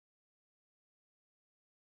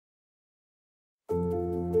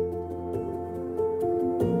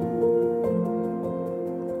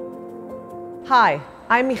Hi,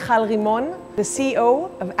 I'm Michal Rimon, the CEO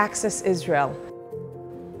of Access Israel.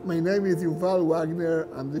 My name is Yuval Wagner.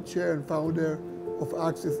 I'm the chair and founder of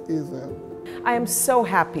Access Israel. I am so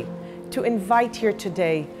happy to invite here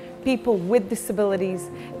today people with disabilities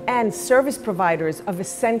and service providers of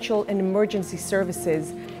essential and emergency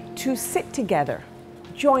services to sit together,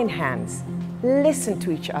 join hands, listen to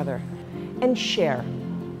each other, and share.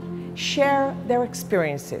 Share their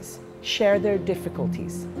experiences, share their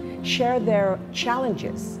difficulties, share their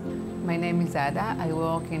challenges. My name is Ada. I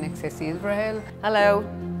work in Access Israel. Hello,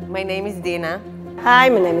 my name is Dina. Hi,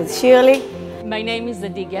 my name is Shirley. My name is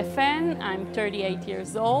Adi Geffen. I'm 38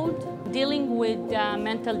 years old, dealing with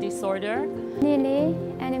mental disorder. נילי,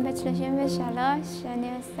 אני בת 33, אני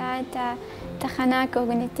עושה את התחנה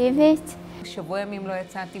הקוגניטיבית. שבוע ימים לא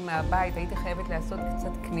יצאתי מהבית, הייתי חייבת לעשות קצת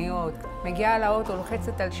קניות. מגיעה לאוטו,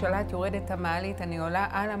 לוחצת על שלט, יורדת המעלית, אני עולה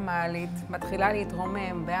על המעלית, מתחילה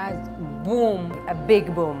להתרומם, ואז בום! A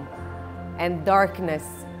big boom and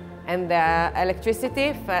darkness and the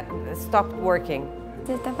electricity stopped working.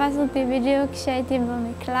 זה תפס אותי בדיוק כשהייתי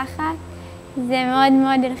במקלחת. זה מאוד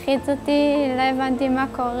מאוד הלחיץ אותי, לא הבנתי מה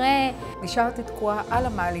קורה. נשארתי תקועה על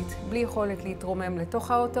המעלית, בלי יכולת להתרומם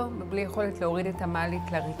לתוך האוטו, ובלי יכולת להוריד את המעלית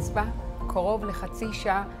לרצפה. קרוב לחצי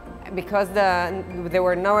שעה. Because there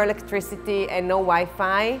were no electricity and no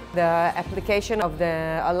Wi-Fi, the application of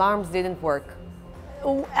the alarms didn't work.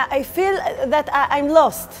 I feel that I'm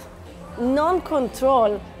lost.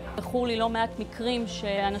 Non-control. זכור לי לא מעט מקרים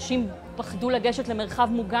שאנשים פחדו לגשת למרחב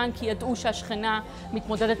מוגן כי ידעו שהשכנה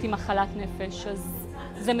מתמודדת עם מחלת נפש, אז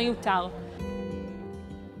זה מיותר.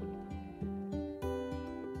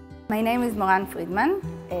 My name is Moran Friedman.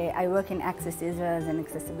 I work in Access Israel as an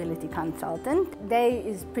accessibility consultant. Day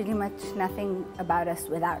is pretty much nothing about us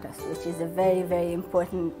without us, which is a very, very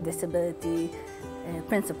important disability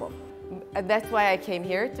principle. That's why I came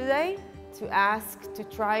here today, to ask, to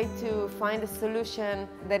try to find a solution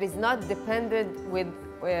that is not dependent with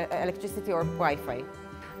electricity or Wi-Fi.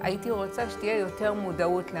 הייתי רוצה שתהיה יותר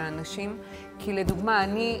מודעות לאנשים, כי לדוגמה,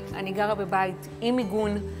 אני גרה בבית עם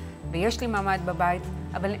מיגון, ויש לי מעמד בבית,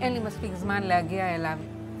 אבל אין לי מספיק זמן להגיע אליו.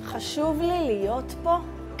 חשוב לי להיות פה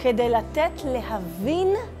כדי לתת להבין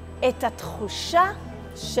את התחושה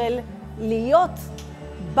של להיות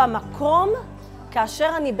במקום, כאשר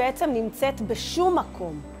אני בעצם נמצאת בשום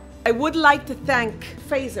מקום. I would like to thank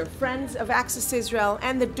Fraser, Friends of Access Israel,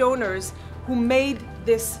 and the donors who made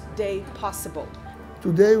this day possible.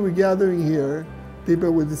 Today we're gathering here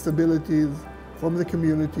people with disabilities from the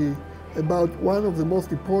community about one of the most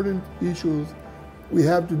important issues we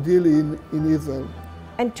have to deal in Israel.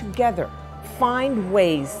 And together find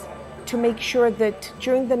ways to make sure that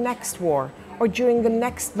during the next war or during the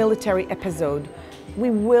next military episode, we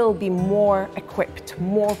will be more equipped,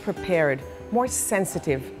 more prepared, more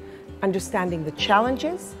sensitive, understanding the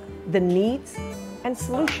challenges, the needs, and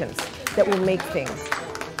solutions that will make things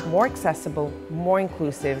more accessible, more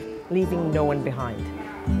inclusive, leaving no one behind.